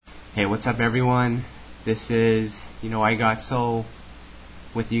Hey, what's up, everyone? This is, I Got Soul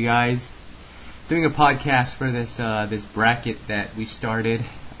with you guys. Doing a podcast for this bracket that we started,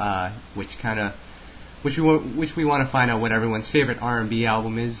 which we want to find out what everyone's favorite R&B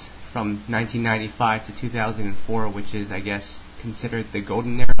album is from 1995 to 2004, which is, I guess, considered the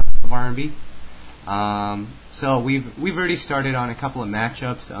golden era of R&B. So we've already started on a couple of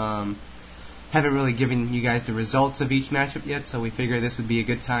matchups. Haven't really given you guys the results of each matchup yet, so we figure this would be a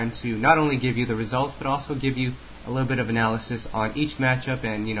good time to not only give you the results, but also give you a little bit of analysis on each matchup.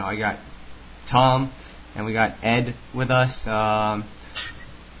 And I got Tom and we got Ed with us, and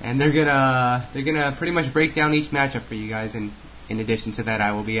they're gonna pretty much break down each matchup for you guys. And in addition to that,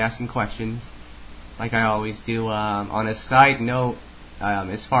 I will be asking questions, like I always do. On a side note,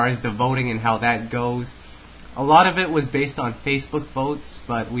 as far as the voting and how that goes. A lot of it was based on Facebook votes,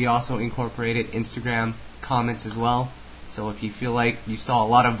 but we also incorporated Instagram comments as well. So if you feel like you saw a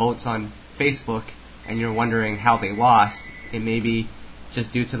lot of votes on Facebook and you're wondering how they lost, it may be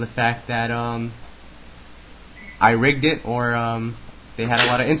just due to the fact that I rigged it, or they had a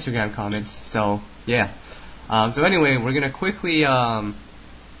lot of Instagram comments. So yeah. So anyway, we're gonna quickly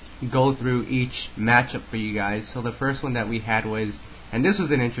go through each matchup for you guys. So the first one that we had was, and this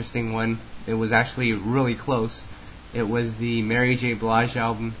was an interesting one. It was actually really close. It was the Mary J. Blige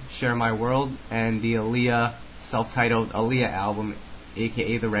album, Share My World, and the Aaliyah, self-titled Aaliyah album,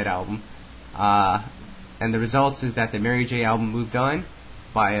 aka the Red Album. And the results is that the Mary J. album moved on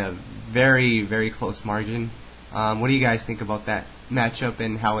by a very, very close margin. What do you guys think about that matchup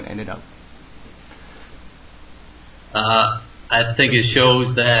and how it ended up? I think it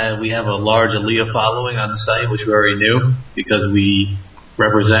shows that we have a large Aaliyah following on the site, which we already knew, because we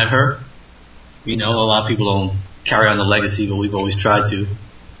represent her. A lot of people don't carry on the legacy, but we've always tried to.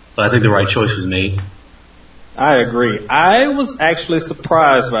 But I think the right choice was made. I agree. I was actually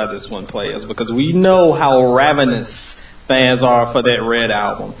surprised by this one, players, because we know how ravenous fans are for that Red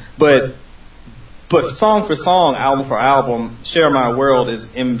album. But song for song, album for album, Share My World is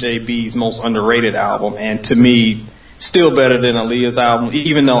MJB's most underrated album, and to me, still better than Aaliyah's album,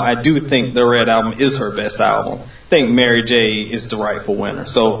 even though I do think the Red album is her best album. I think Mary J is the rightful winner.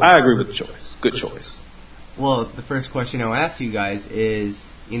 So I agree with the choice. Good choice. Well, the first question I'll ask you guys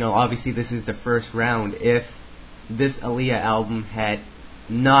is, obviously this is the first round. If this Aaliyah album had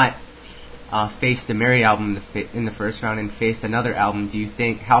not faced the Mary album in the first round and faced another album,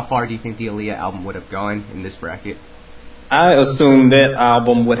 how far do you think the Aaliyah album would have gone in this bracket? I assume that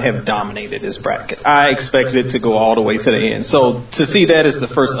album would have dominated this bracket. I expected it to go all the way to the end. So to see that as the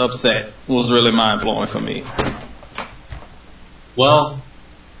first upset was really mind-blowing for me. Well,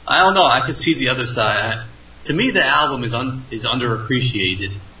 I don't know. I could see the other side. To me, the album is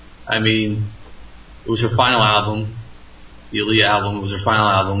underappreciated. I mean, it was her final album, the Aaliyah album. It was her final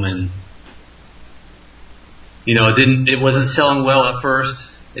album, and it wasn't selling well at first.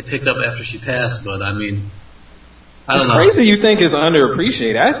 It picked up after she passed, but I mean, I don't know. It's crazy you think it's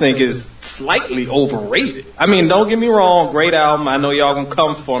underappreciated. I think it's slightly overrated. I mean, don't get me wrong, great album. I know y'all gonna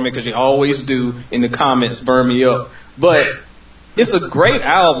come for me because you always do in the comments, burn me up. But it's a great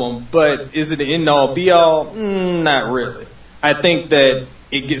album, but is it the end-all, be-all? Not really. I think that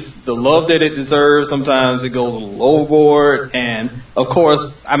it gets the love that it deserves. Sometimes it goes a little overboard. And, of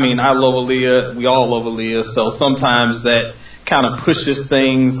course, I mean, I love Aaliyah. We all love Aaliyah. So sometimes that kind of pushes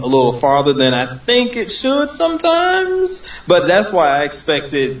things a little farther than I think it should sometimes. But that's why I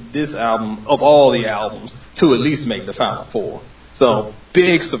expected this album, of all the albums, to at least make the Final Four. So,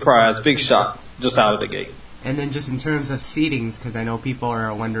 big surprise, big shock, just out of the gate. And then just in terms of seedings, because I know people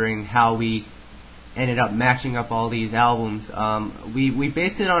are wondering how we ended up matching up all these albums, we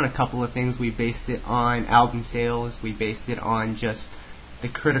based it on a couple of things. We based it on album sales. We based it on just the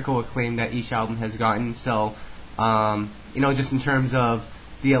critical acclaim that each album has gotten. So, just in terms of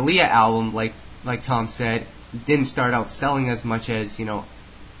the Aaliyah album, like Tom said, didn't start out selling as much as, a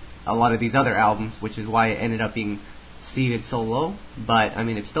lot of these other albums, which is why it ended up being seeded so low. But, I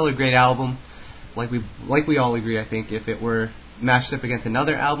mean, it's still a great album. Like we all agree, I think if it were matched up against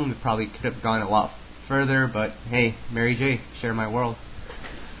another album, it probably could have gone a lot further. But hey, Mary J, Share My World.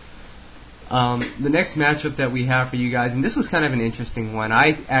 The next matchup that we have for you guys, and this was kind of an interesting one.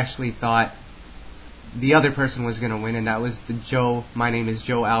 I actually thought the other person was going to win, and that was the My Name Is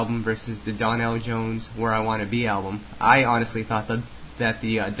Joe album versus the Donnell Jones Where I Want to Be album. I honestly thought that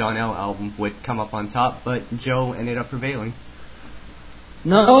the Donnell album would come up on top, but Joe ended up prevailing.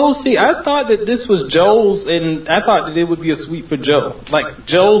 No, see, I thought that this was Joe's, and I thought that it would be a sweep for Joe. Like,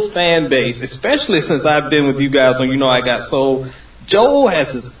 Joe's fan base, especially since I've been with you guys on I Got Soul, Joe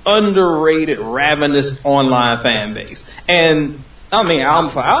has this underrated, ravenous online fan base. And I mean,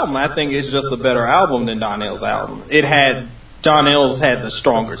 album for album, I think it's just a better album than Donnell's album. Donnell's had the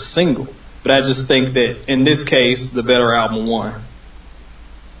stronger single, but I just think that in this case, the better album won.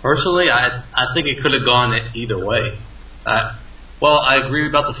 Personally, I think it could have gone either way. Well, I agree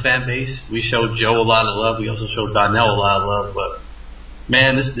about the fan base. We showed Joe a lot of love. We also showed Donnell a lot of love. But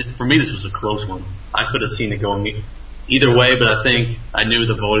man, for me, this was a close one. I could have seen it going either way, but I think I knew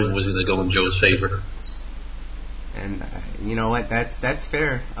the voting was going to go in Joe's favor. And you know what? That's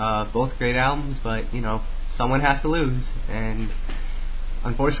fair. Both great albums, but someone has to lose. And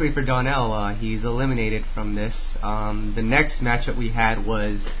unfortunately for Donnell, he's eliminated from this. The next matchup we had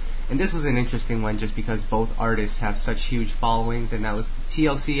was, and this was an interesting one just because both artists have such huge followings, and that was the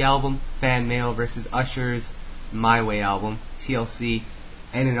TLC album, Fan Mail, versus Usher's My Way album. TLC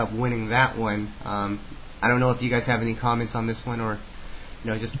ended up winning that one. I don't know if you guys have any comments on this one, or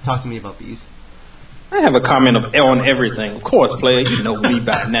just talk to me about these. I have a comment on everything. Of course, player, you know me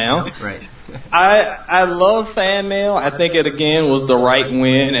by now. Right. I love Fan Mail. I think it again was the right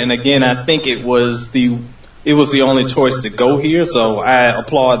win, and again I think it was the only choice to go here. So I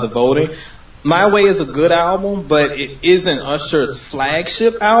applaud the voting. My Way is a good album, but it isn't Usher's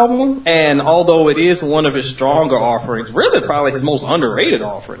flagship album, and although it is one of his stronger offerings, really probably his most underrated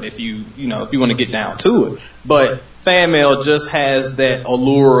offering if you want to get down to it. But Fan Mail just has that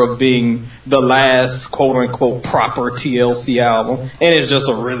allure of being the last quote-unquote proper TLC album, and it's just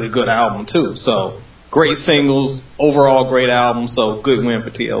a really good album too. So great singles, overall great album, so good win for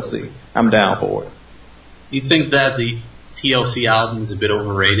TLC. I'm down for it. Do you think that the TLC album is a bit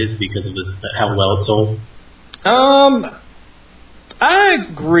overrated because of how well it sold? I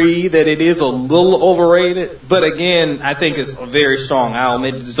agree that it is a little overrated, but again, I think it's a very strong album.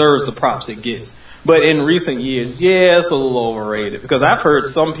 It deserves the props it gets. But in recent years, yeah, it's a little overrated because I've heard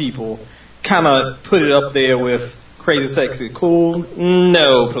some people kind of put it up there with Crazy Sexy Cool.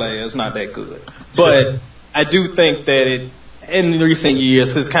 No, player, it's not that good. But I do think that it, in recent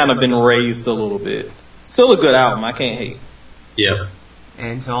years, has kind of been raised a little bit. Still a good album, I can't hate. Yeah.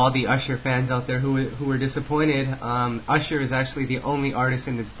 And to all the Usher fans out there who were disappointed, Usher is actually the only artist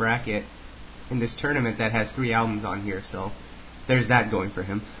in this bracket, in this tournament, that has 3 albums on here, so there's that going for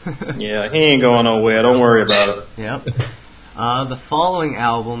him. Yeah, he ain't going nowhere. Don't worry about it. Yep. The following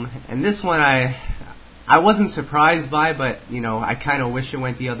album, and this one I wasn't surprised by, but I kind of wish it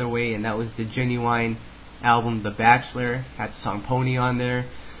went the other way, and that was the Genuine album, The Bachelor. Had the song Pony on there,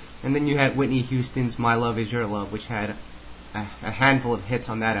 and then you had Whitney Houston's My Love Is Your Love, which had a handful of hits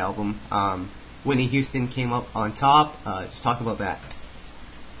on that album. Whitney Houston came up on top. Just talk about that.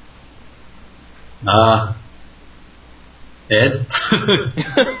 Ed?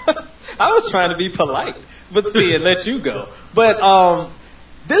 I was trying to be polite, but see, and let you go. But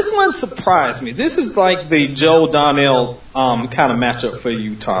this one surprised me. This is like the Joe Donnell kind of matchup for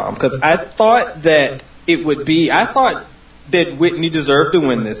you, Tom, because I thought that Whitney deserved to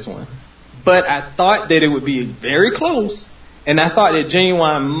win this one, but I thought that it would be very close, and I thought that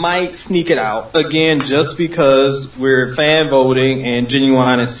Genuine might sneak it out again just because we're fan voting and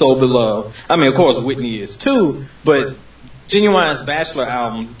Genuine is so beloved. I mean, of course, Whitney is too, but Genuine's Bachelor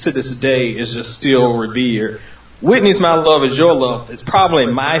album to this day is just still revered. Whitney's My Love Is Your Love is probably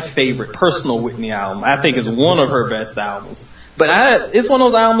my favorite personal Whitney album. I think it's one of her best albums. But it's one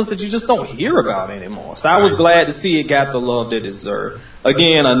of those albums that you just don't hear about anymore. So I was glad to see it got the love that it deserved.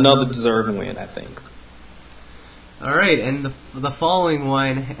 Again, another deserved win, I think. All right, and the following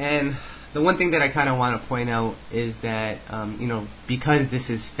one, and the one thing that I kind of want to point out is that, because this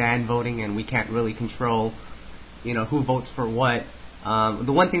is fan voting and we can't really control who votes for what.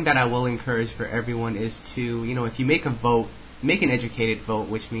 The one thing that I will encourage for everyone is to, if you make a vote, make an educated vote,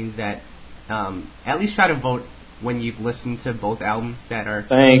 which means that at least try to vote when you've listened to both albums that are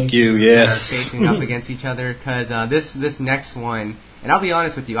Thank you, yes. that are facing up against each other. Because this next one, and I'll be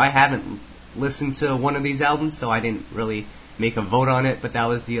honest with you, I haven't listened to one of these albums, so I didn't really make a vote on it. But that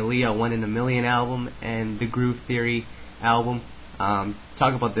was the Aaliyah 1 in a Million album and the Groove Theory album.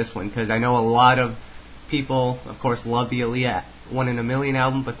 Talk about this one, because I know a lot of people, of course, love the Aaliyah 1 in a Million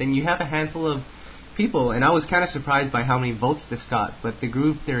album, but then you have a handful of people, and I was kind of surprised by how many votes this got, but the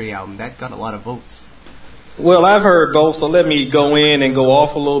Groove Theory album, that got a lot of votes. Well, I've heard both, so let me go in and go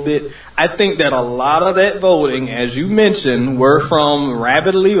off a little bit. I think that a lot of that voting, as you mentioned, were from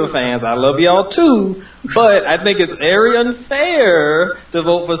rabid Aaliyah fans. I love y'all too, but I think it's very unfair to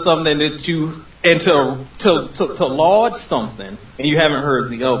vote for something that and to laud something, and you haven't heard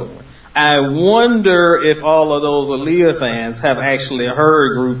the other one. I wonder if all of those Aaliyah fans have actually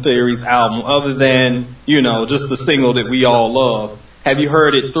heard Groove Theory's album other than, just the single that we all love. have you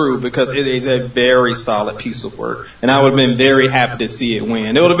heard it through? Because it is a very solid piece of work. And I would have been very happy to see it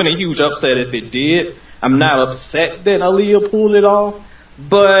win. It would have been a huge upset if it did. I'm not upset that Aaliyah pulled it off,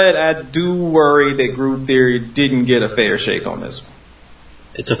 but I do worry that Groove Theory didn't get a fair shake on this one.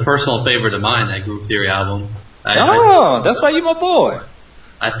 It's a personal favorite of mine, that Groove Theory album. That's why you're my boy.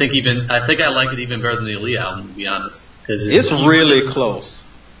 I think I like it even better than the Aaliyah album, to be honest. Cause it's really close.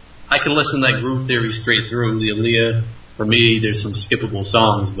 I can listen to that Groove Theory straight through. The Aaliyah, for me, there's some skippable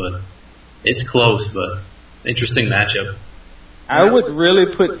songs, but it's close, but interesting matchup. I would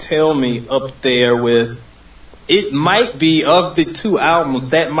really put Tell Me up there with, it might be, of the two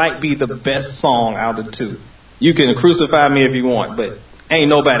albums, that might be the best song out of the two. You can crucify me if you want, but ain't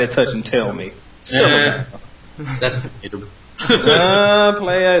nobody touching Tell Me. Still a banger. That's debatable.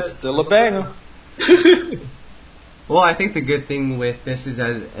 Player, it's still a banger. Well, I think the good thing with this is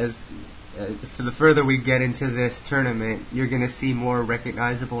as for the further we get into this tournament, you're going to see more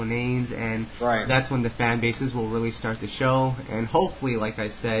recognizable names, and that's when the fan bases will really start to show. And hopefully, like I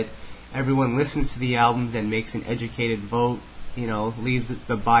said, everyone listens to the albums and makes an educated vote, leaves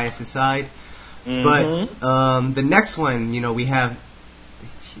the bias aside. Mm-hmm. But the next one, we have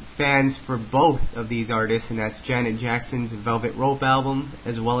fans for both of these artists, and that's Janet Jackson's Velvet Rope album,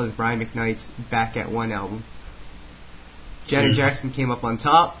 as well as Brian McKnight's Back at One album. Janet Jackson came up on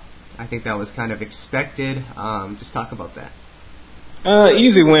top. I think that was kind of expected. Just talk about that.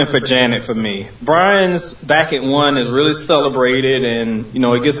 Easy win for Janet for me. Brian's Back at One is really celebrated, and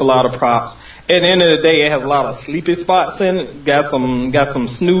it gets a lot of props. At the end of the day, it has a lot of sleepy spots in it. Got some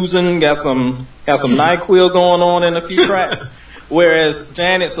snoozing, got some NyQuil going on in a few tracks. Whereas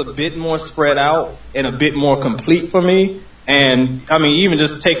Janet's a bit more spread out and a bit more complete for me. And, even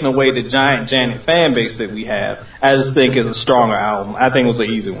just taking away the giant Janet fan base that we have, I just think it's a stronger album. I think it was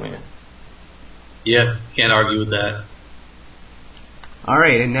an easy win. Yeah, can't argue with that. All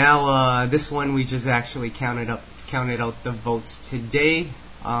right, and now this one we just actually counted out the votes today.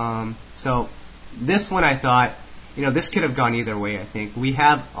 So this one I thought, this could have gone either way, I think. We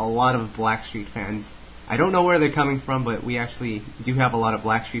have a lot of Blackstreet fans. I don't know where they're coming from, but we actually do have a lot of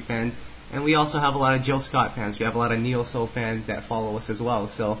Blackstreet fans. And we also have a lot of Jill Scott fans. We have a lot of Neo Soul fans that follow us as well.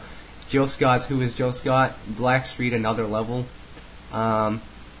 So Jill Scott's Who is Jill Scott? Blackstreet, another level.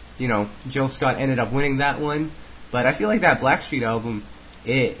 Jill Scott ended up winning that one. But I feel like that Blackstreet album,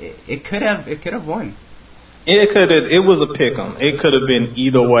 it could have won. It was a pick'em. It could have been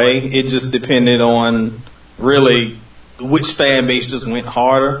either way. It just depended on really which fan base just went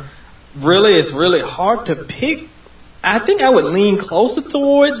harder. Really, it's really hard to pick. I think I would lean closer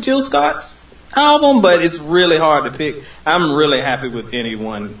toward Jill Scott's album, but it's really hard to pick. I'm really happy with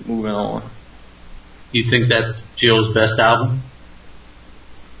anyone moving on. You think that's Jill's best album?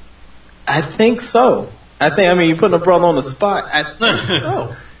 I think so. You're putting a brother on the spot. I think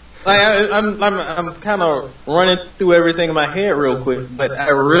so. I'm kind of running through everything in my head real quick, but I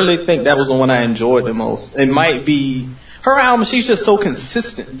really think that was the one I enjoyed the most. It might be her album. She's just so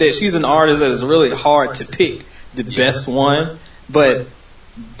consistent that she's an artist that is really hard to pick the best one, but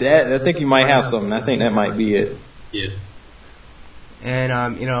I think you might have something. I think that might be it. Yeah.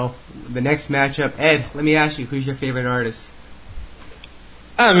 And the next matchup, Ed, let me ask you, who's your favorite artist?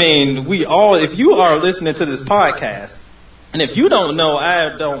 If you are listening to this podcast, and if you don't know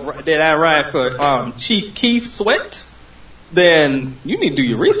that I ride for Chief Keef Sweat, then you need to do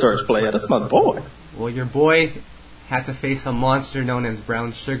your research, player. That's my boy. Well, your boy had to face a monster known as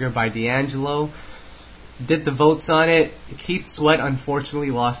Brown Sugar by D'Angelo. Did the votes on it. Keith Sweat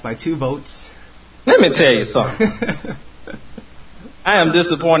unfortunately lost by 2 votes. Let me tell you something. I am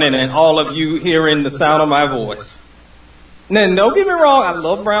disappointed in all of you hearing the sound of my voice. Now, don't get me wrong, I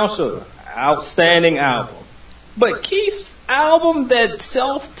love Brown Sugar. Outstanding album. But Keith's album, that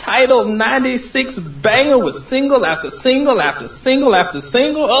self-titled 96 banger with single after single after single after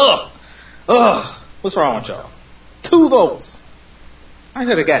single, what's wrong with y'all? 2 votes. I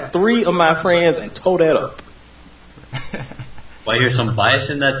could have got 3 of my friends and tore that up. Well, I hear some bias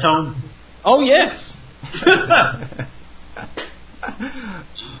in that tone. Oh, yes.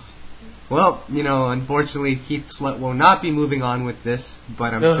 Well, unfortunately, Keith Sweat will not be moving on with this,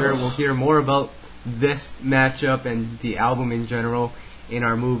 but I'm sure we'll hear more about this matchup and the album in general in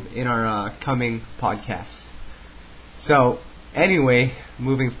our coming podcasts. So, anyway,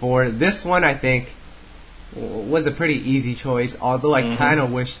 moving forward, this one I think was a pretty easy choice, although I kind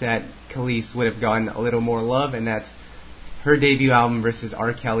of wish that Khalees would have gotten a little more love, and that's her debut album versus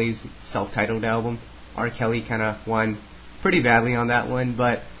R. Kelly's self-titled album. R. Kelly kind of won pretty badly on that one,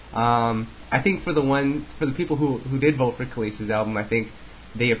 but I think for the people who did vote for Khalees' album, I think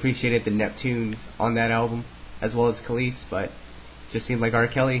they appreciated the Neptunes on that album as well as Khalees, but just seemed like R.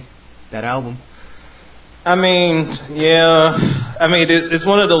 Kelly, that album. I mean, yeah. I mean, it's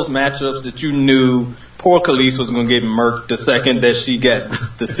one of those matchups that you knew poor Khalees was going to get murked the second that she got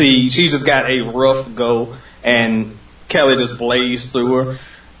the seed. She just got a rough go, and Kelly just blazed through her.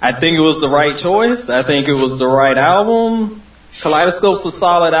 I think it was the right choice. I think it was the right album. Kaleidoscope's a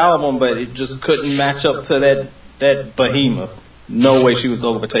solid album, but it just couldn't match up to that behemoth. No way she was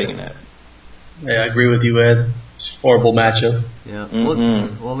overtaking that. Yeah, I agree with you, Ed. It's a horrible matchup. Yeah.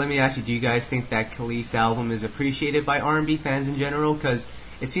 Well, let me ask you, do you guys think that Khalees album is appreciated by R&B fans in general? Because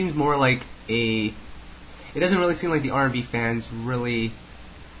it seems more like it doesn't really seem like the R&B fans really,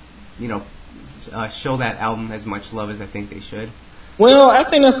 show that album as much love as I think they should. Well, I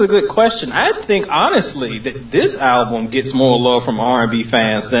think that's a good question. I think, honestly, that this album gets more love from R&B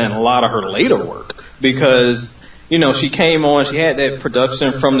fans than a lot of her later work. Because, she came on, she had that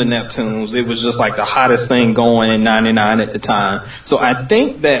production from the Neptunes. It was just like the hottest thing going in 99 at the time. So I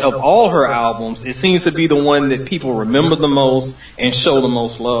think that of all her albums, it seems to be the one that people remember the most and show the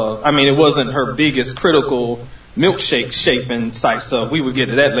most love. I mean, it wasn't her biggest critical milkshake shaping type stuff. We would get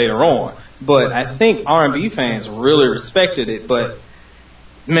to that later on. But I think R&B fans really respected it. But,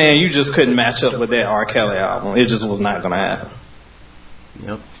 man, you just couldn't match up with that R. Kelly album. It just was not going to happen.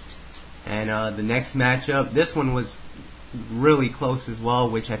 Yep. And the next matchup, this one was really close as well,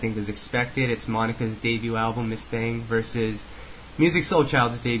 which I think was expected. It's Monica's debut album, Miss Thing, versus Musiq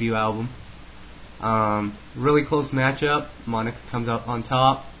Soulchild's debut album. Really close matchup. Monica comes out on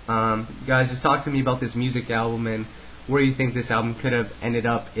top. Guys, just talk to me about this music album and where you think this album could have ended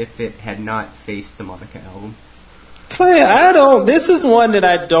up if it had not faced the Monica album. This is one that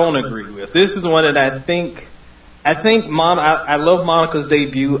I don't agree with. This is one that I think I love Monica's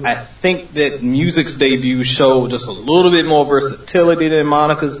debut. I think that Music's debut showed just a little bit more versatility than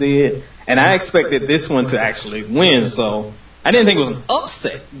Monica's did. And I expected this one to actually win. So I didn't think it was an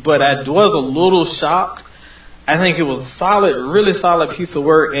upset, but I was a little shocked. I think it was really solid piece of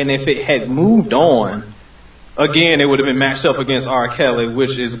work. And if it had moved on, again, it would have been matched up against R. Kelly,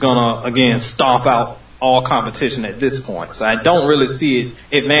 which is gonna, again, stomp out all competition at this point. So I don't really see it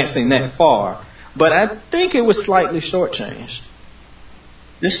advancing that far. But I think it was slightly shortchanged.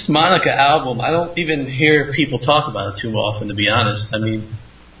 This Monica album, I don't even hear people talk about it too often, to be honest. I mean,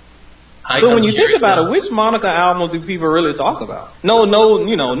 but when you think about it, which Monica album do people really talk about?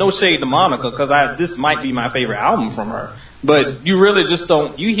 No shade to Monica, because this might be my favorite album from her. But you really just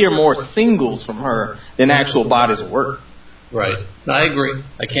don't. You hear more singles from her than actual bodies of work. Right. I agree.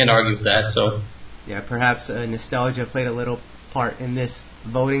 I can't argue with that. So. Yeah, perhaps nostalgia played a little part in this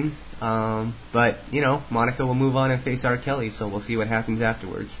voting. But, Monica will move on and face R. Kelly, so we'll see what happens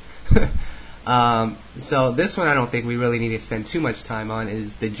afterwards. So this one I don't think we really need to spend too much time on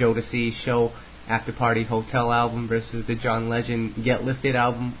is the Jodeci Show After Party Hotel album versus the John Legend Get Lifted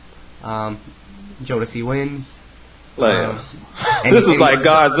album. Jodeci wins. This was like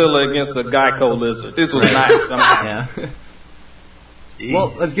Godzilla against the Geico lizard. This was not. Yeah.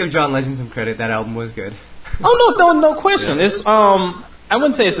 Well, let's give John Legend some credit. That album was good. Oh, no question. Yeah. It's I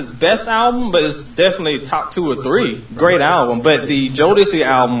wouldn't say it's his best album, but it's definitely top 2 or 3. Great album. But the Jodeci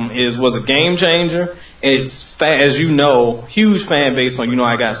album was a game changer. It's, as you know, huge fan base on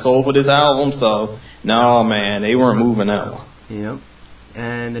I Got Soul for this album. So, no, man, they weren't moving that one. Yep.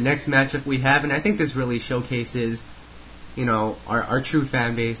 And the next matchup we have, and I think this really showcases, our true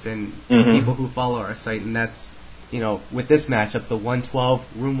fan base and people who follow our site, and that's, with this matchup, the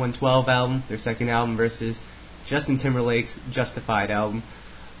Room 112 album, their second album, versus Justin Timberlake's Justified album.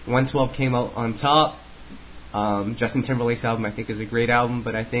 112 came out on top. Justin Timberlake's album, I think, is a great album,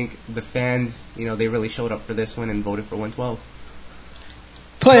 but I think the fans, they really showed up for this one and voted for 112.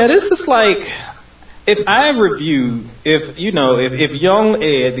 Player, this is like, if young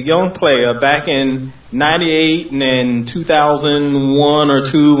Ed, the young player, back in 98 and 2001 or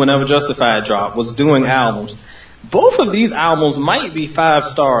 2, whenever Justified dropped, was doing albums, both of these albums might be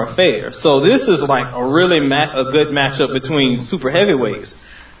 5-star affairs. So this is like a really a good matchup between super heavyweights.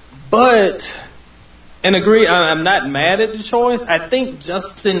 And I'm not mad at the choice. I think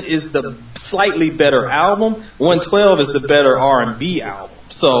Justin is the slightly better album. 112 is the better R&B album.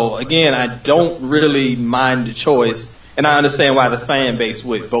 So again, I don't really mind the choice, and I understand why the fan base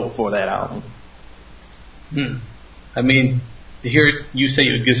would vote for that album. I mean, to hear you say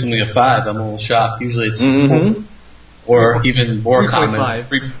you would give something a 5, I'm a little shocked. Usually it's 4, or even more common,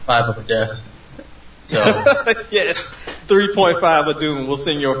 3.5 of a death. So yes, 3.5 of doom. We'll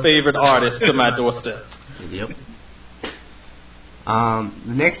send your favorite artist to my doorstep. Yep. The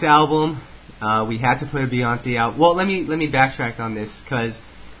next album, we had to put a Beyonce out. Well, let me backtrack on this, because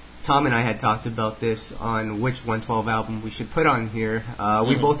Tom and I had talked about this on which 112 album we should put on here.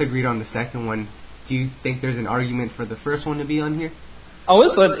 We both agreed on the second one. Do you think there's an argument for the first one to be on here? Oh,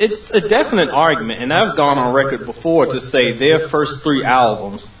 it's a definite argument, and I've gone on record before to say their first 3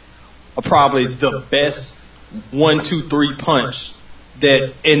 albums are probably the best 1, 2, 3 punch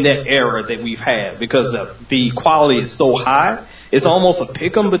that in that era that we've had, because the quality is so high. It's almost a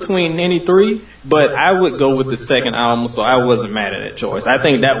pick-em between any 3, but I would go with the second album, so I wasn't mad at that choice. I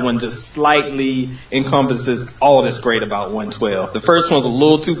think that one just slightly encompasses all that's great about 112. The first one's a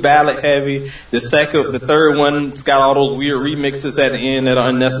little too ballad heavy. The third one's got all those weird remixes at the end that are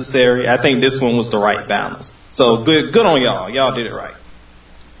unnecessary. I think this one was the right balance. So good on y'all. Y'all did it right.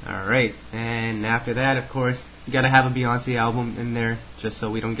 All right, and after that, of course, you got to have a Beyonce album in there just so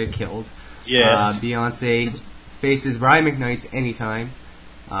we don't get killed. Yes. Beyonce faces Brian McKnight's Anytime.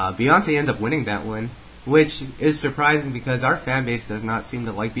 Beyonce ends up winning that one, which is surprising because our fan base does not seem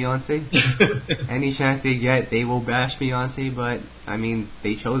to like Beyonce. Any chance they get, they will bash Beyonce, but I mean,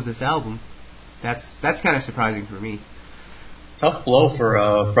 they chose this album. That's kind of surprising for me. Tough blow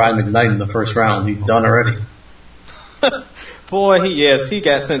for Brian McKnight in the first round. He's done already. Boy, he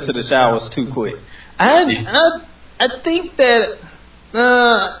got sent to the showers too quick. I think that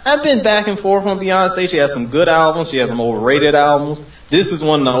I've been back and forth on Beyonce. She has some good albums. She has some overrated albums. This is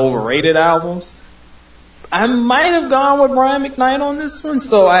one of the overrated albums. I might have gone with Brian McKnight on this one,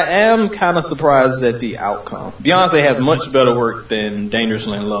 so I am kind of surprised at the outcome. Beyonce has much better work than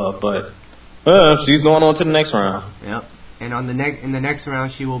Dangerously in Love, but she's going on to the next round. Yep. And in the next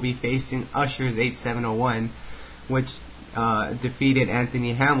round, she will be facing Usher's 8701, which defeated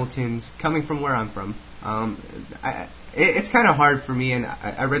Anthony Hamilton's Coming From Where I'm From. It's kind of hard for me, and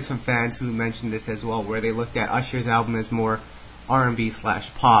I read some fans who mentioned this as well, where they looked at Usher's album as more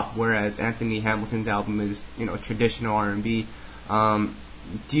R&B/pop, whereas Anthony Hamilton's album is, traditional R&B.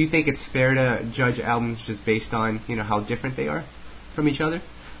 Do you think it's fair to judge albums just based on, how different they are from each other?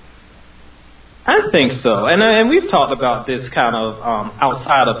 I think so, and we've talked about this kind of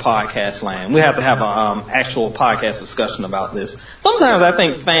outside of podcast land. We have to have an actual podcast discussion about this. Sometimes I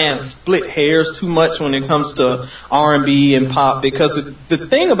think fans split hairs too much when it comes to R&B and pop, because the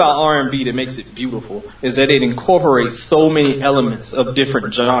thing about R&B that makes it beautiful is that it incorporates so many elements of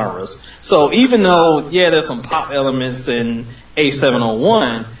different genres. So even though, there's some pop elements in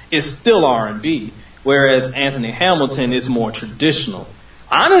A701, it's still R&B, whereas Anthony Hamilton is more traditional.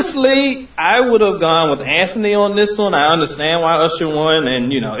 Honestly, I would have gone with Anthony on this one. I understand why Usher won,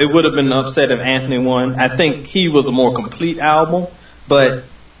 and, it would have been upset if Anthony won. I think he was a more complete album, but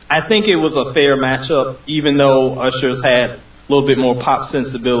I think it was a fair matchup, even though Usher's had a little bit more pop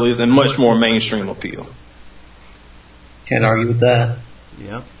sensibilities and much more mainstream appeal. Can't argue with that.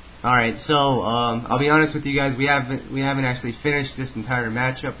 Yep. All right, so I'll be honest with you guys. We haven't actually finished this entire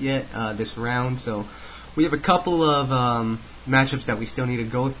matchup yet, this round, so we have a couple of matchups that we still need to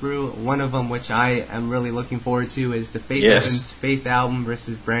go through. One of them, which I am really looking forward to, is the Faith Evans Faith album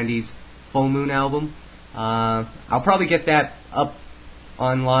versus Brandy's Full Moon album. I'll probably get that up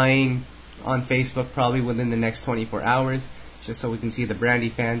online on Facebook probably within the next 24 hours, just so we can see the Brandy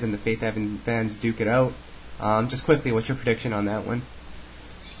fans and the Faith Evans fans duke it out. Just quickly, what's your prediction on that one?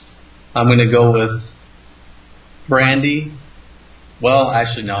 I'm going to go with Brandy. Well,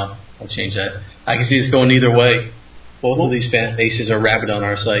 actually, no. I'll change that. I can see this going either way. Both of these fan bases are rabid on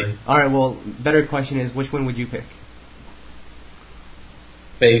our site. All right, well, better question is, which one would you pick?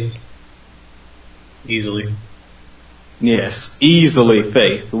 Faith. Easily. Yes, easily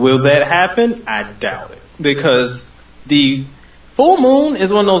Faith. Will that happen? I doubt it. Because the Full Moon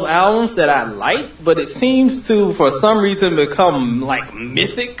is one of those albums that I like, but it seems to, for some reason, become like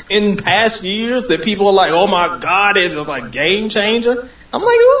mythic in past years, that people are like, oh my God, it was like game changer. I'm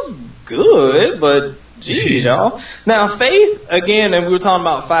like, it was good, but geez, y'all. Now, Faith, again, and we were talking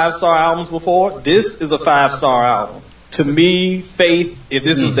about 5-star albums before, this is a 5-star album. To me, Faith, if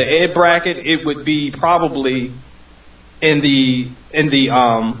this was the Ed bracket, it would be probably in the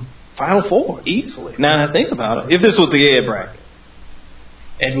Final Four, easily. Now that I think about it, if this was the Ed bracket.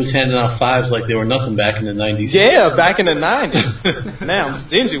 Ed was handing out 5s like they were nothing back in the 90s. Yeah, back in the 90s. Now I'm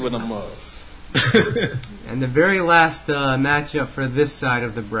stingy with them mugs. And the very last matchup for this side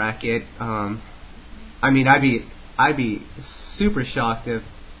of the bracket, I'd be super shocked if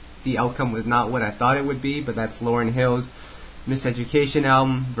the outcome was not what I thought it would be, but that's Lauryn Hill's Miseducation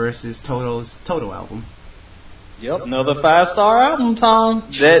album versus Toto's Toto album. Yep, another 5-star album, Tom.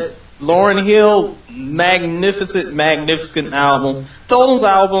 That Lauryn Hill, magnificent album. Toto's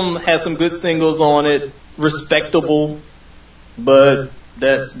album has some good singles on it, respectable, but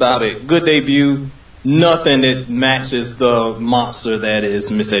that's about it. Good debut. nothing that matches the monster that is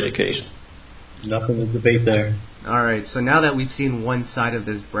Miseducation. Nothing to debate there. All right, so now that we've seen one side of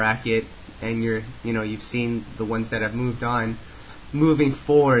this bracket, and you've seen the ones that have moved on, moving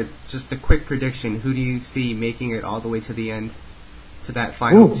forward, just a quick prediction: who do you see making it all the way to the end, to that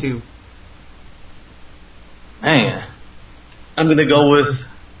final two? Man, I'm gonna go with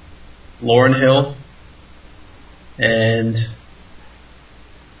Lauryn Hill and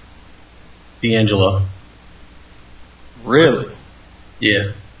D'Angelo. Really?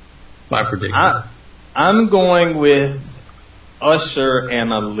 Yeah, my prediction. I'm going with Usher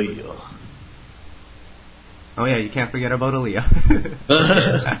and Aaliyah. Oh yeah, you can't forget about Aaliyah.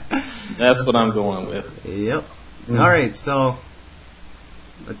 That's what I'm going with. Yep. All right, so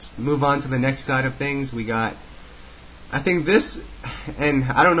let's move on to the next side of things. We got, I think this, and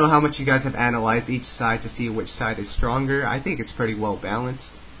I don't know how much you guys have analyzed each side to see which side is stronger. I think it's pretty well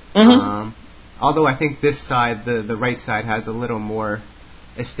balanced. Mm-hmm. Although I think this side, the right side, has a little more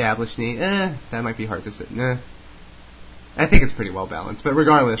established name. That might be hard to say. I think it's pretty well balanced. But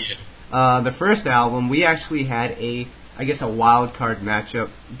regardless, the first album, we actually had a wild card matchup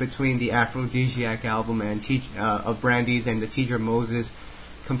between the Aphrodisiac album and of Brandy's and the Tidra Moses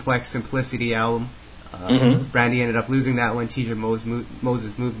Complex Simplicity album. Brandy ended up losing that one. Tidra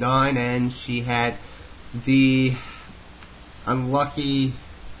Moses moved on, and she had the unlucky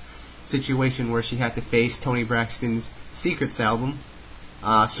situation where she had to face Toni Braxton's Secrets album.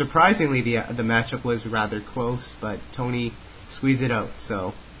 Surprisingly, the matchup was rather close, but Toni squeezed it out.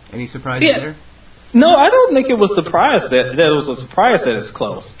 So, any surprises there? No, I don't think it was surprised that it was a surprise that it's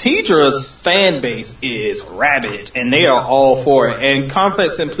close. Tidra's fan base is rabid, and they are all for it. And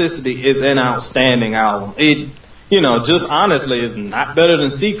Complex Simplicity is an outstanding album. It, just honestly is not better than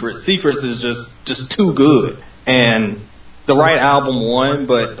Secrets. Secrets is just too good. And the right album won,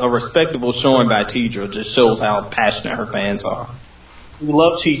 but a respectable showing by Tidra just shows how passionate her fans are. We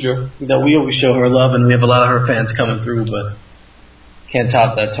love Tidra. We always show her love, and we have a lot of her fans coming through, but can't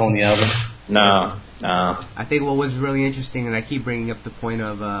top that Toni album. No. I think what was really interesting, and I keep bringing up the point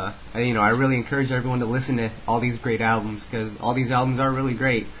of, I really encourage everyone to listen to all these great albums, because all these albums are really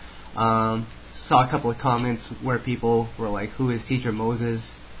great. Saw a couple of comments where people were like, "Who is Tidra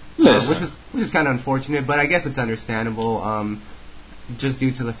Moses?" Which is kind of unfortunate, but I guess it's understandable. Just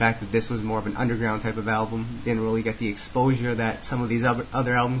due to the fact that this was more of an underground type of album, didn't really get the exposure that some of these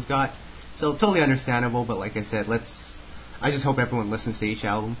other albums got. So totally understandable, but like I said, I just hope everyone listens to each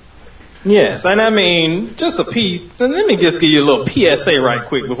album. Yes, and I mean, just a piece, and let me just give you a little PSA right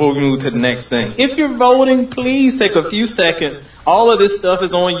quick before we move to the next thing. If you're voting, please take a few seconds. All of this stuff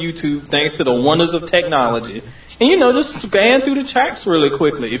is on YouTube thanks to the wonders of technology. And, just span through the tracks really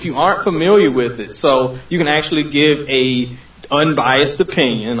quickly if you aren't familiar with it. So you can actually give a unbiased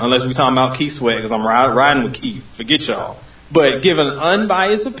opinion, unless we're talking about Keith Sweat, because I'm riding with Keith. Forget y'all. But give an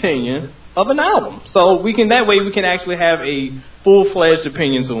unbiased opinion of an album. So that way we can actually have a full-fledged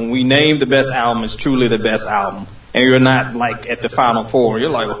opinion. So when we name the best album, it's truly the best album. And you're not like at the final four. You're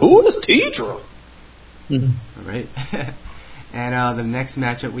like, who is Tidra? All right. And the next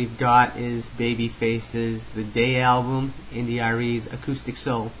matchup we've got is Babyface's The Day album, India.Arie's Acoustic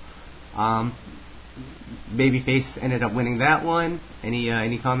Soul. Babyface ended up winning that one.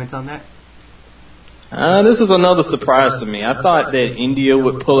 Any comments on that? This is another surprise to me. I thought that India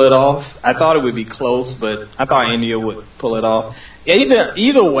would pull it off. I thought it would be close, but I thought India would pull it off.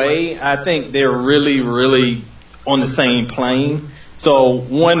 Either way, I think they're really, really on the same plane. So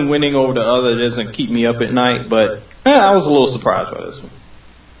one winning over the other doesn't keep me up at night, but I was a little surprised by this one.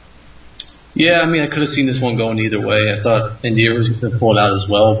 Yeah, I mean, I could have seen this one going either way. I thought India was going to pull it out as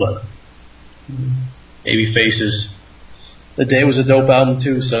well, but Babyface's The Day was a dope album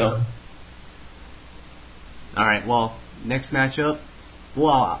too, so. Alright, well, next matchup.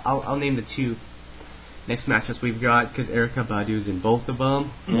 Well, I'll name the two next matchups we've got, because Erykah Badu's in both of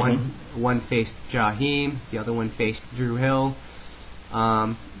them. One faced Jaheim, the other one faced Dru Hill.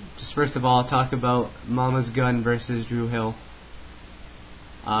 Just first of all, talk about Mama's Gun versus Dru Hill.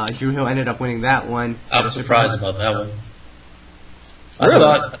 Dru Hill ended up winning that one. I was surprised about that one.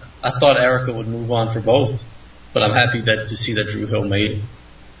 Really? I thought Erykah would move on for both, but I'm happy to see that Dru Hill made it.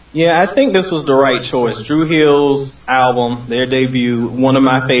 Yeah, I think this was the right choice. Dru Hill's album, their debut, one of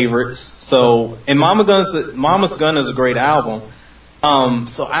my favorites. So, and Mama's Gun is a great album.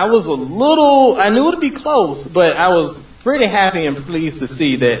 So I knew it'd be close, but I was pretty happy and pleased to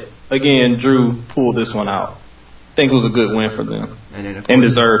see that, again, Dru pulled this one out. I think it was a good win for them. And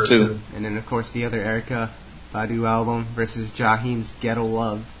deserved too. And then, of course, the other Erykah Badu album versus Jaheim's Ghetto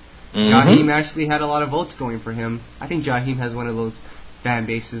Love. Jaheim actually had a lot of votes going for him. I think Jaheim has one of those fan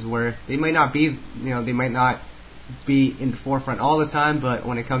bases where they might not be, they might not be in the forefront all the time, but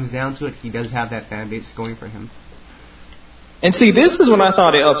when it comes down to it, he does have that fan base going for him. And see, this is when I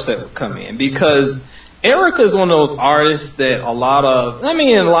thought the upset would come in, because Erica is one of those artists that a lot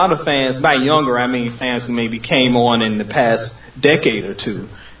of fans, by younger, I mean fans who maybe came on in the past decade or two,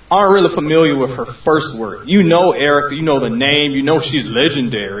 aren't really familiar with her first work. You know Erica, you know the name, you know she's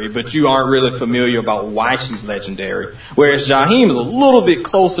legendary, but you aren't really familiar about why she's legendary. Whereas Jaheim is a little bit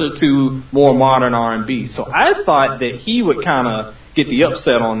closer to more modern R&B. So I thought that he would kind of get the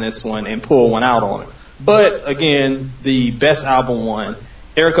upset on this one and pull one out on it. But again, the best album won.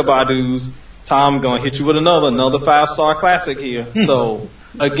 Erykah Badu's Tom gonna hit you with another 5-star classic here. So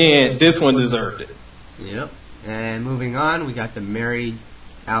again, this one deserved it. Yep. And moving on, we got the Married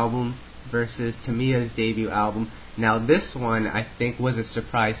album versus Tamia's debut album. Now this one I think was a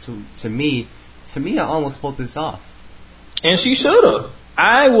surprise to me. Tamia almost pulled this off. And she should have.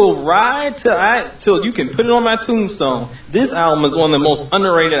 I will ride till you can put it on my tombstone. This album is one of the most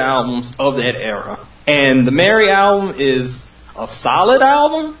underrated albums of that era. And the Mary album is a solid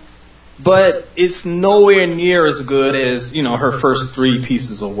album, but it's nowhere near as good as, her first 3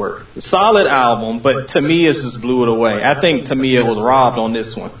 pieces of work. Solid album, but Tamia just blew it away. I think Tamia was robbed on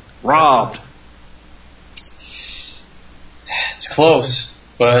this one. Robbed. It's close,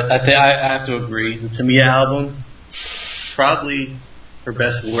 but I have to agree. The Tamia album, probably her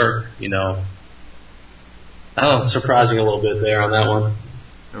best work, I don't know, surprising a little bit there on that one.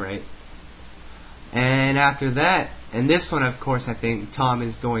 All right. And after that, and this one, of course, I think Tom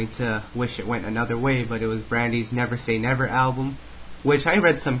is going to wish it went another way, but it was Brandy's Never Say Never album, which I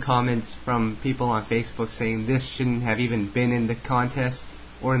read some comments from people on Facebook saying this shouldn't have even been in the contest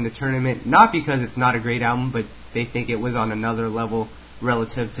or in the tournament, not because it's not a great album, but they think it was on another level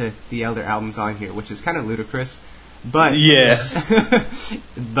relative to the other albums on here, which is kind of ludicrous. But yes,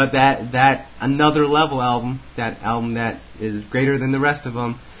 but that another level album, that album that is greater than the rest of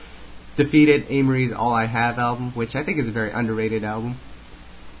them, defeated Amerie's All I Have album, which I think is a very underrated album.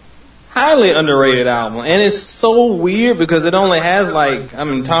 Highly underrated album. And it's so weird because it only has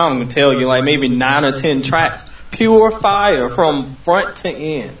Tom can tell you, maybe 9 or 10 tracks. Pure fire from front to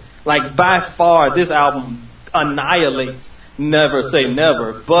end. By far, this album annihilates Never Say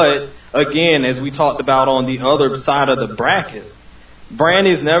Never. But, again, as we talked about on the other side of the bracket,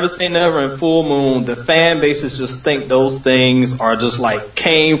 Brandy's Never Say Never and Full Moon, the fan bases just think those things are just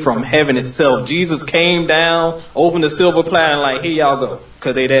came from heaven itself. Jesus came down, opened the silver platter and here y'all go,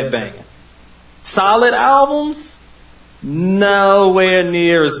 cause they that banging. Solid albums, nowhere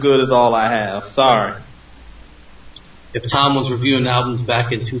near as good as All I Have. Sorry. If Tom was reviewing albums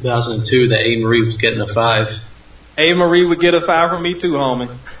back in 2002, that Amerie was getting a 5. Amerie would get a 5 from me too, homie.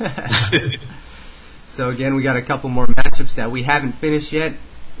 So again, we got a couple more matchups that we haven't finished yet.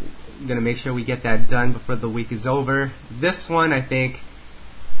 I'm going to make sure we get that done before the week is over. This one I think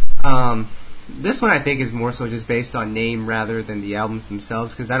is more so just based on name rather than the albums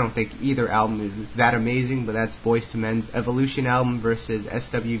themselves, because I don't think either album is that amazing, but that's Boyz II Men's Evolution album versus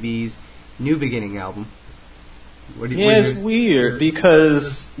SWV's New Beginning album. It's weird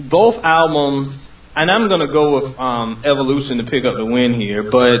because both albums, and I'm going to go with Evolution to pick up the win here,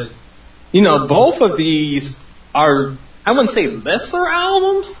 but both of these are, I wouldn't say lesser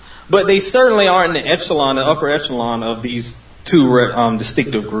albums, but they certainly are in the upper echelon of these two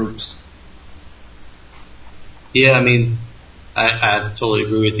distinctive groups. Yeah, I totally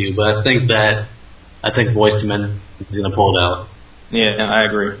agree with you, but I think Boyz II Men is going to pull it out. Yeah, I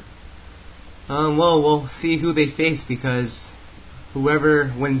agree. Well, we'll see who they face, because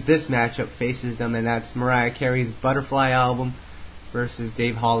whoever wins this matchup faces them, and that's Mariah Carey's Butterfly album versus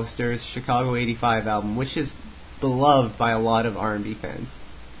Dave Hollister's Chicago 85 album, which is beloved by a lot of R&B fans.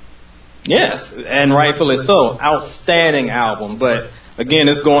 Yes, and rightfully so. Outstanding album, but again,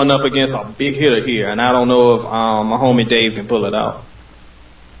 it's going up against a big hitter here, and I don't know if my homie Dave can pull it out.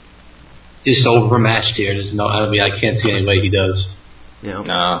 Just overmatched here. I can't see any way he does.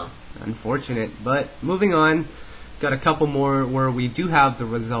 No. Unfortunate, but moving on. Got a couple more where we do have the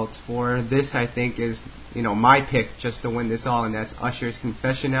results for. This, I think, is my pick just to win this all, and that's Usher's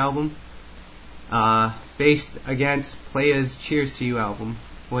Confession album faced against Playa's Cheers to You album,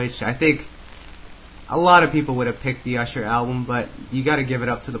 which I think a lot of people would have picked the Usher album, but you got to give it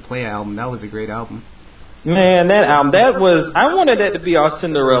up to the Playa album. That was a great album. Man, that album, I wanted that to be our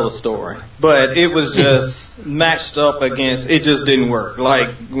Cinderella story, but it was just matched up against, it just didn't work.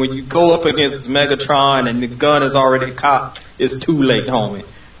 When you go up against Megatron and the gun is already cocked, it's too late, homie.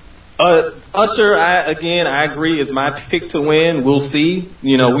 Usher, I agree, is my pick to win. We'll see.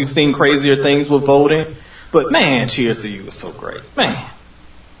 We've seen crazier things with voting, But man, Cheers to You was so great. Man.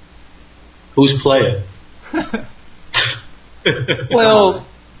 Who's player? Well,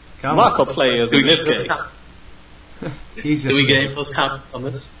 Come lots on. of players in this case. He's Did just we get any of those comments on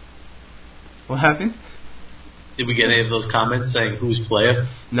this? What happened? Did we get any of those comments saying who's player?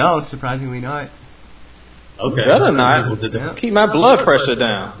 No, surprisingly not. Okay. Better Some not. people did that. Yeah. Keep my blood pressure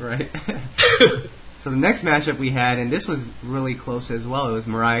down. Right. So the next matchup we had, and this was really close as well, it was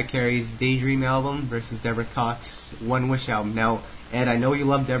Mariah Carey's Daydream album versus Deborah Cox's One Wish album. Now, Ed, I know you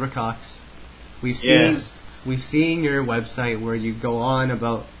love Deborah Cox. We've seen your website where you go on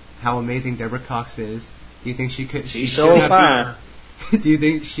about how amazing Deborah Cox is. Do you think she could? She's so fine. Do you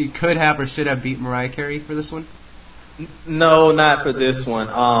think she could have or should have beat Mariah Carey for this one? No, not for this one.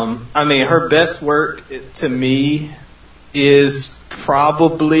 I mean, her best work to me is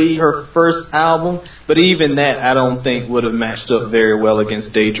probably her first album, but even that I don't think would have matched up very well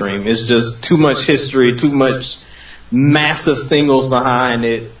against Daydream. It's just too much history, too much massive singles behind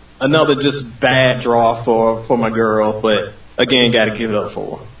it. Another just bad draw for my girl, but again, got to give it up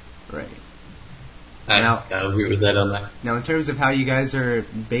for her. Right. I agree with that on that. Now, in terms of how you guys are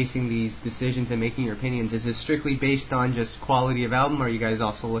basing these decisions and making your opinions, is it strictly based on just quality of album, or are you guys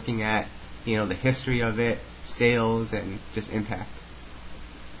also looking at, the history of it, sales, and just impact?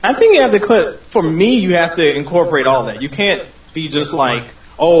 I think you have to for me, you have to incorporate all that. You can't be just like,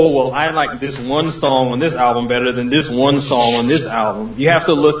 oh, well, I like this one song on this album better than this one song on this album. You have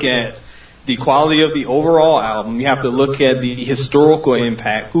to look at the quality of the overall album. You have to look at the historical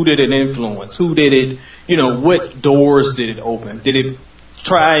impact. Who did it influence? Who did it, what doors did it open? Did it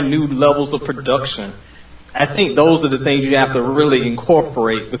try new levels of production? I think those are the things you have to really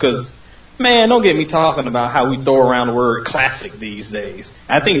incorporate because, man, don't get me talking about how we throw around the word classic these days.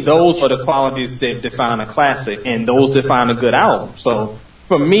 I think those are the qualities that define a classic and those define a good album. So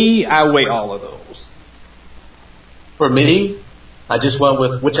for me, I weigh all of those. For me, I just went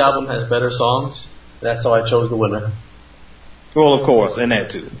with which album has better songs. That's how I chose the winner. Well, of course, and that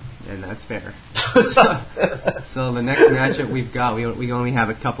too. And that's fair. So the next matchup we've got, we only have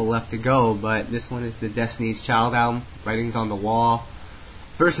a couple left to go, but this one is the Destiny's Child album, Writings on the Wall,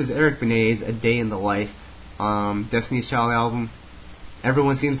 versus Eric Benet's A Day in the Life. Destiny's Child album.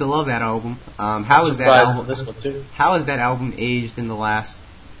 Everyone seems to love that album. How is that album? This one too. How has that album aged in the last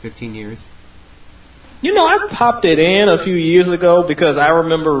 15 years? I popped it in a few years ago because I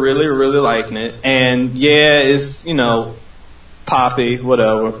remember really, really liking it. And yeah, it's, poppy,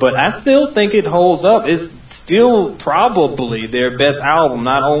 whatever. But I still think it holds up. It's still probably their best album,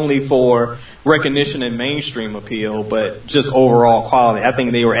 not only for recognition and mainstream appeal, but just overall quality. I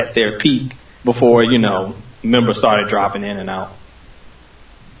think they were at their peak before, members started dropping in and out.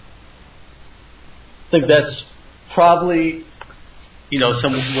 I think that's probably,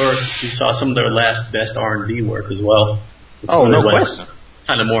 somewhere we saw some of their last best R&B work as well. Oh, no question.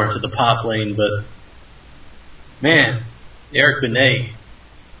 Kind of more into the pop lane, but man, Eric Benet,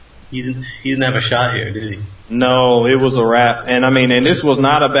 he didn't have a shot here, did he? No, it was a wrap. And and this was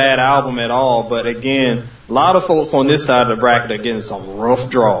not a bad album at all, but again, a lot of folks on this side of the bracket are getting some rough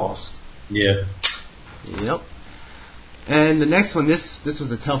draws. Yeah. Yep. And the next one, this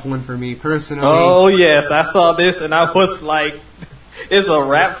was a tough one for me personally. Oh yes, I saw this and I was like, it's a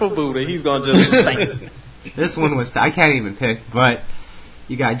wrap for Buddha. He's gonna just faint. This one was, I can't even pick, but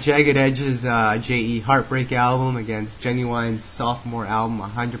you got Jagged Edge's J.E. Heartbreak album against Genuine's sophomore album,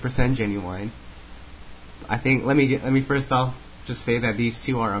 100% Genuine. I think, let me first off just say that these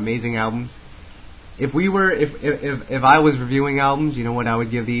two are amazing albums. If I was reviewing albums, you know what I would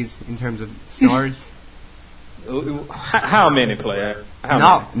give these in terms of stars? How many, player?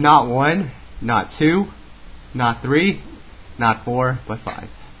 Not one, not two, not three, not four, but five.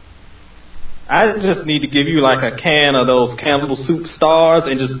 I just need to give you like a can of those Campbell Soup stars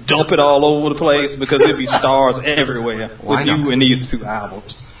and just dump it all over the place because there'd be stars everywhere with you and these two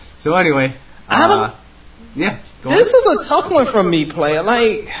albums. So anyway, yeah. This is a tough one from me, player.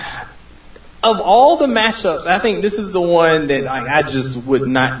 Like, of all the matchups, I think this is the one that I just would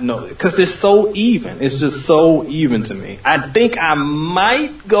not know because they're so even. It's just so even to me. I think I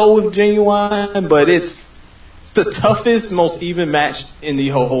might go with Genuine, but it's the toughest, most even match in the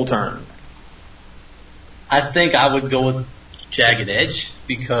whole tournament. I think I would go with Jagged Edge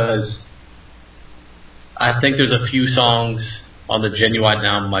because I think there's a few songs on the Genuine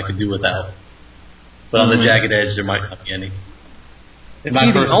album I could do without. But on the Jagged Edge, there might not be any.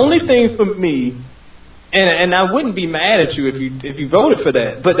 See, the only thing for me And I wouldn't be mad at you if you voted for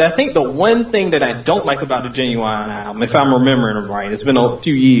that. But I think the one thing that I don't like about the Genuine album, if I'm remembering it right, it's been a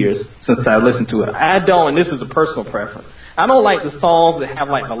few years since I listened to it. I don't, and this is a personal preference, I don't like the songs that have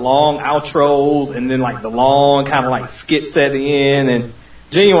like the long outros and then like the long kind of like skits at the end. And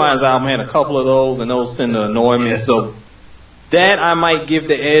Genuine's album had a couple of those, and those tend to annoy me. So that I might give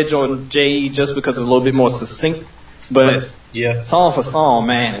the edge on JE just because it's a little bit more succinct. But song for song,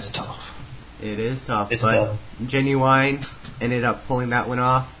 man, it's tough. It is tough, It's but tough. Genuine ended up pulling that one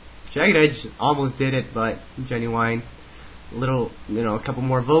off. Jagged Edge almost did it, but Genuine, a couple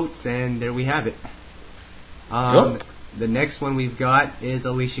more votes, and there we have it. The next one we've got is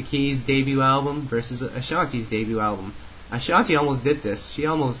Alicia Keys' debut album versus Ashanti's debut album. Ashanti almost did this. She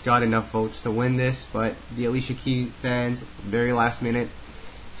almost got enough votes to win this, but the Alicia Keys fans, very last minute,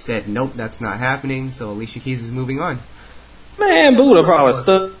 said, nope, that's not happening, so Alicia Keys is moving on. Man, Buddha probably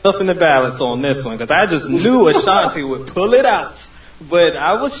stuffing the ballots on this one, because I just knew Ashanti would pull it out. But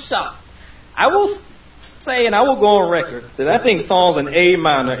I was shocked. I will say, and I will go on record, that I think Songs in A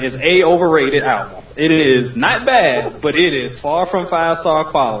Minor is a overrated album. It is not bad, but it is far from 5-star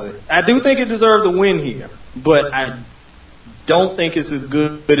quality. I do think it deserved the win here, but I don't think it's as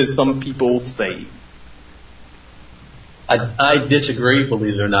good as some people say. I disagree,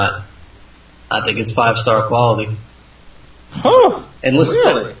 believe it or not. I think it's 5-star quality. Huh? And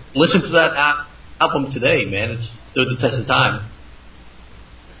Really? listen to that album today, man. It's stood the test of time.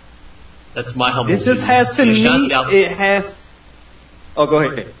 That's my humble It just opinion. has, to The me, Ashanti album- it has... Oh, go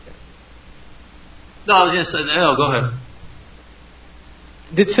ahead. No, I was going to say, no, go ahead.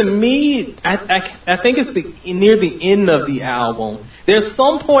 To me, I think it's near the end of the album. There's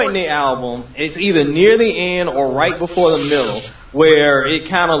some point in the album, it's either near the end or right before the middle, where it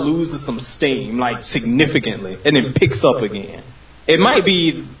kind of loses some steam, like significantly, and then picks up again. It might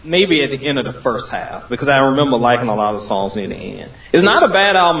be maybe at the end of the first half, because I remember liking a lot of songs near the end. It's not a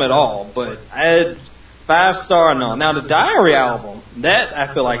bad album at all, but 5-star, no. Now the Diary album, that I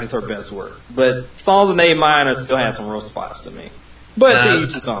feel like is her best work, but Songs in A Minor still has some real spots to me. But to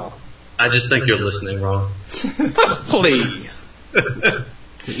each his own. I just think you're listening wrong. Please. To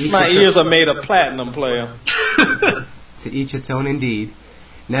each My its ears are made of platinum, player. To each its own, indeed.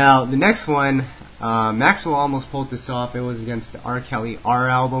 Now, the next one, Maxwell almost pulled this off. It was against the R. Kelly R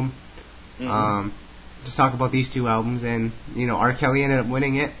album. Just talk about these two albums, and R. Kelly ended up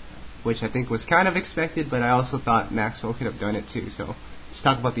winning it, which I think was kind of expected, but I also thought Maxwell could have done it too. So, just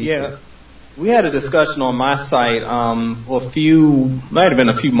talk about these two. We had a discussion on my site, might have been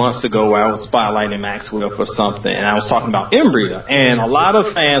a few months ago, where I was spotlighting Maxwell for something, and I was talking about Embryo. And a lot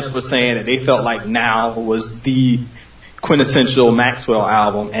of fans were saying that they felt like Now was the quintessential Maxwell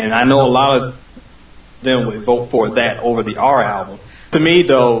album, and I know a lot of them would vote for that over the R album. To me,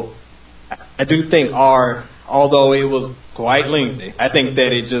 though, I do think R, although it was quite lengthy, I think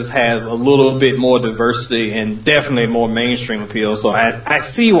that it just has a little bit more diversity and definitely more mainstream appeal. So I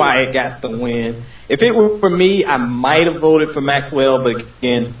see why it got the win. If it were for me, I might have voted for Maxwell, but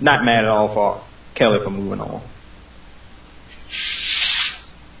again, not mad at all for Kelly for moving on.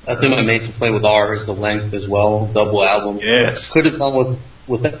 I think my main complaint with R is the length as well. Double album. Yes. Could have done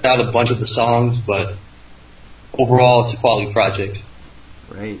without a bunch of the songs, but overall it's a quality project.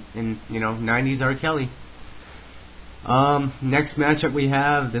 Right, and 90s R. Kelly. Next matchup we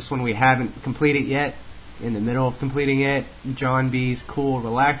have, this one we haven't completed yet. In the middle of completing it, John B's Cool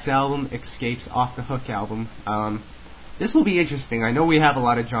Relax album, Escape's Off the Hook album. This will be interesting. I know we have a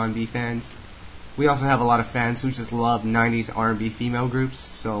lot of John B fans. We also have a lot of fans who just love 90s R&B female groups.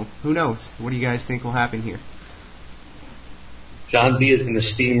 So who knows? What do you guys think will happen here? John B is going to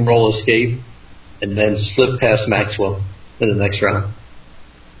steamroll Escape and then slip past Maxwell in the next round.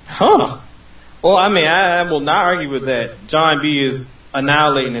 Huh. Well, I mean, I will not argue with that. John B is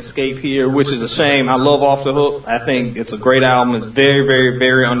annihilating Escape here, which is a shame. I love Off the Hook. I think it's a great album. It's very, very,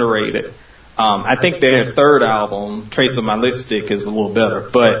 very underrated. I think their third album, Trace of My Lipstick, is a little better.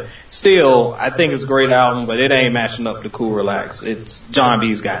 But still, I think it's a great album, but it ain't matching up to Cool Relax. It's John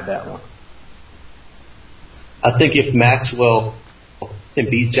B's got that one. I think if Maxwell can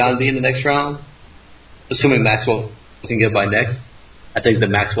beat John B in the next round, assuming Maxwell can get by next, I think the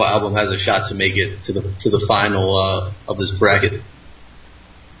Maxwell album has a shot to make it to the final of this bracket.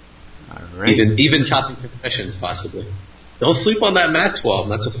 All right. Even topping Confessions, possibly. Don't sleep on that Maxwell album.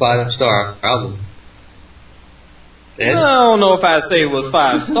 That's a 5-star album. I don't know if I'd say it was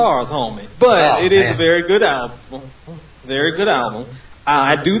 5 stars, homie. But it is a very good album. Very good album.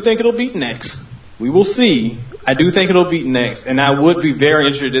 I do think it'll beat next. We will see. I do think it'll beat next. And I would be very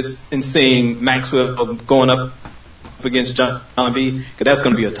interested in seeing Maxwell going up against John B, because that's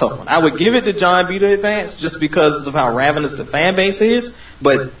going to be a tough one. I would give it to John B to advance just because of how ravenous the fan base is,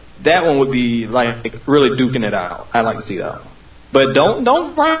 but that one would be like really duking it out. I'd like to see that one. But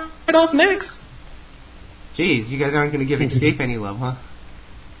don't write it off next. Jeez, you guys aren't going to give Escape any love, huh?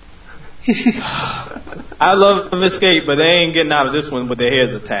 I love Escape, but they ain't getting out of this one with their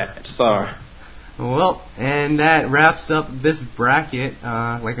heads attached. Sorry. Well, and that wraps up this bracket.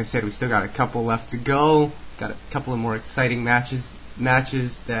 Like I said, we still got a couple left to go. Got a couple of more exciting matches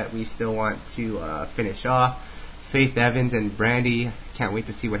that we still want to finish off. Faith Evans and Brandy. Can't wait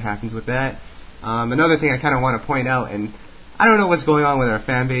to see what happens with that. Another thing I kind of want to point out, and I don't know what's going on with our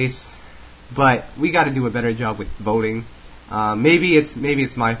fan base, but we got to do a better job with voting. Maybe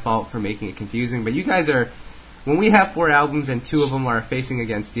it's my fault for making it confusing, but you guys are, when we have 4 albums and 2 of them are facing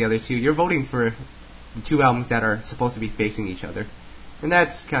against the other 2, you're voting for the 2 albums that are supposed to be facing each other, and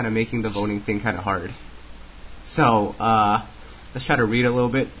that's kind of making the voting thing kind of hard. So let's try to read a little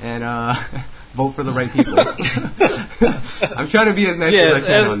bit and vote for the right people. I'm trying to be as nice as I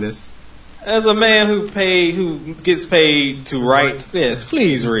can on this. As a man who gets paid to write, yes,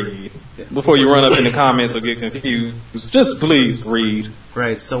 please read. Before you run up in the comments or get confused, just please read.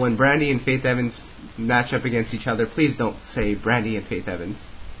 Right, so when Brandy and Faith Evans match up against each other, please don't say Brandy and Faith Evans.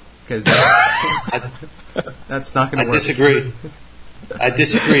 Because that's not going to work. I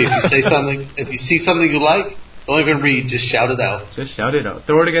disagree. If you see something you like, don't even read, just shout it out. Just shout it out.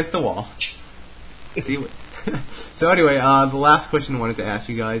 Throw it against the wall. See what... So anyway, the last question I wanted to ask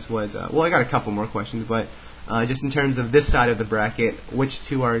you guys was, I got a couple more questions, but just in terms of this side of the bracket, which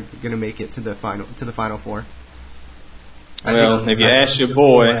 2 are going to make it to the final 4? Well, if you ask your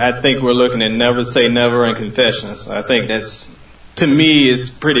boy, I think we're looking at Never Say Never and Confessions. I think that's, to me,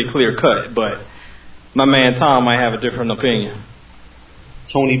 is pretty clear cut, but my man Tom might have a different opinion.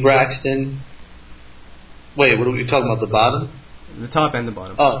 Tony Braxton. Wait, what are we talking about? The bottom? The top and the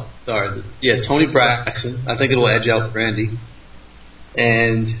bottom. Oh, sorry. Yeah, Tony Braxton. I think it'll edge out Brandy.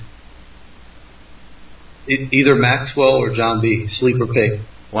 And either Maxwell or John B. Sleeper pick.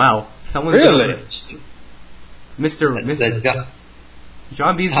 Wow. Someone really? Mr.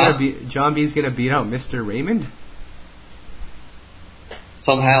 John B's gonna beat out Mr. Raymond?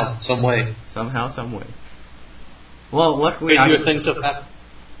 Somehow, some way. Somehow, some way. Well, luckily Stranger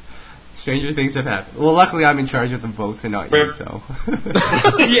things have happened. Well, luckily I'm in charge of the votes and not you, so.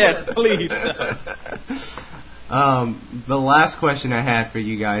 Yes, please. The last question I had for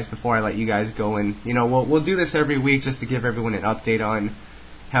you guys before I let you guys go, and we'll do this every week just to give everyone an update on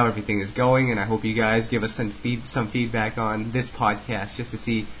how everything is going, and I hope you guys give us some feedback on this podcast just to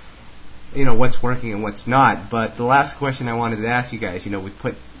see what's working and what's not. But the last question I wanted to ask you guys, we've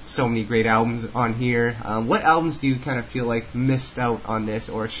put so many great albums on here. What albums do you kind of feel like missed out on this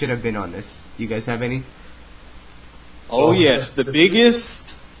or should have been on this? Do you guys have any? Oh yes, the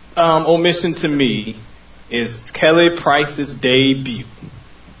biggest omission to me is Kelly Price's debut.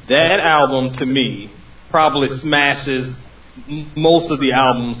 That album to me probably smashes most of the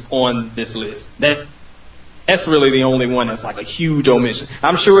albums on this list. That's really the only one that's like a huge omission.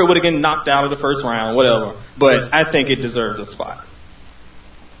 I'm sure it would have gotten knocked out of the first round, whatever, but I think it deserved a spot.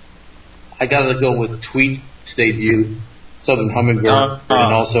 I gotta go with Tweet's debut, Southern Hummingbird,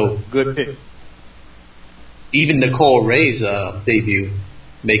 and also good pick. Even Nicole Ray's debut,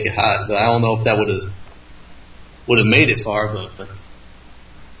 Make It Hot. But I don't know if that would have made it far, but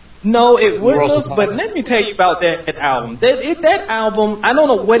no, it wouldn't have. But let me tell you about that album. That album, I don't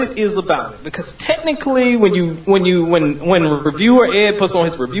know what it is about it, because technically, when reviewer Ed puts on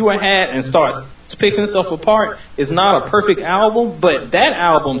his reviewer hat and starts picking stuff apart, it's not a perfect album. But that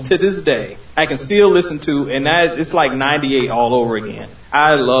album, to this day, I can still listen to, and it's like '98 all over again.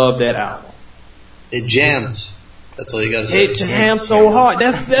 I love that album. It jams. That's all you gotta say. It jams so hard.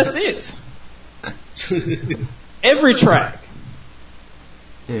 That's it. Every track.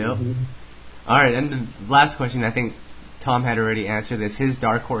 Yep. All right, and the last question, I think Tom had already answered this. His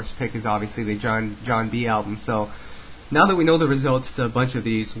dark horse pick is obviously the John B album. So now that we know the results to a bunch of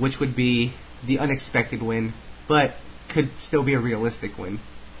these, which would be the unexpected win, but could still be a realistic win,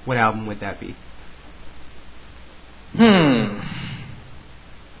 what album would that be?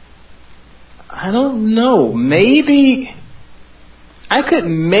 I don't know. I could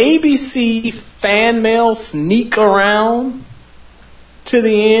maybe see Fan Mail sneak around to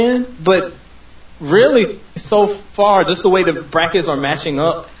the end, but really, so far, just the way the brackets are matching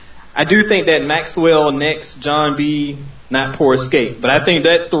up, I do think that Maxwell next, John B, not Poor Escape, but I think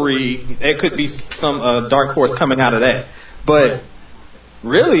that could be some dark horse coming out of that. But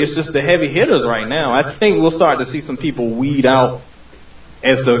really, it's just the heavy hitters right now. I think we'll start to see some people weed out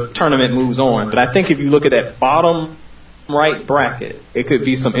as the tournament moves on. But I think if you look at that bottom right bracket, it could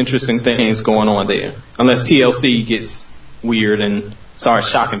be some interesting things going on there. Unless TLC gets weird and starts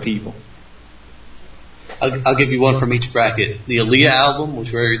shocking people. I'll give you one from each bracket. The Aaliyah album,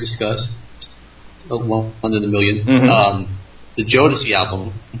 which we already discussed, under the million. Mm-hmm. The Jodeci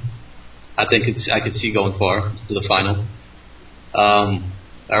album, I could see going far to the final. I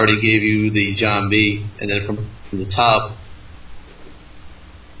already gave you the John B, and then from the top,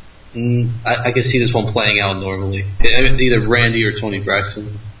 I can see this one playing out normally. Either Randy or Tony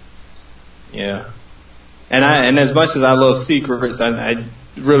Braxton. Yeah. And as much as I love Secrets, I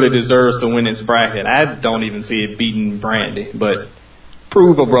really deserves to win its bracket. I don't even see it beating Brandy, but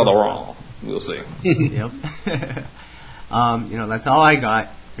prove a brother wrong. We'll see. Yep. That's all I got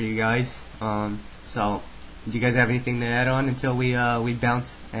for you guys. So, do you guys have anything to add on until we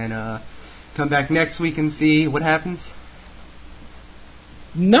bounce and come back next week and see what happens?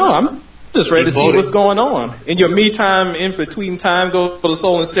 No, I'm just ready to see what's going on. In your me time, in between time, go to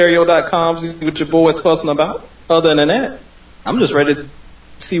soulandstereo.com, see what your boy's fussing about. Other than that, I'm just ready to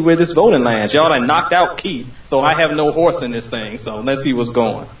see where this voting lands. Y'all done knocked out Key, so I have no horse in this thing, so let's see what's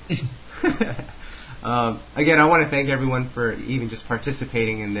going. Again, I want to thank everyone for even just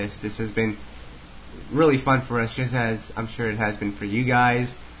participating in this. This has been really fun for us, just as I'm sure it has been for you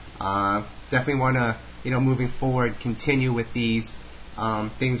guys. Definitely want to, moving forward, continue with these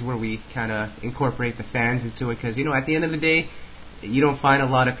things where we kind of incorporate the fans into it, because at the end of the day, you don't find a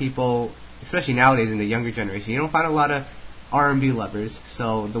lot of people, especially nowadays in the younger generation, you don't find a lot of R&B lovers.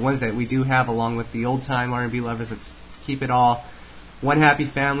 So the ones that we do have, along with the old time R&B lovers, let's keep it all one happy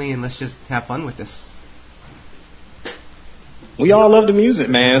family, and let's just have fun with this. We all love the music,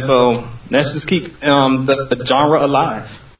 man, so let's just keep the genre alive.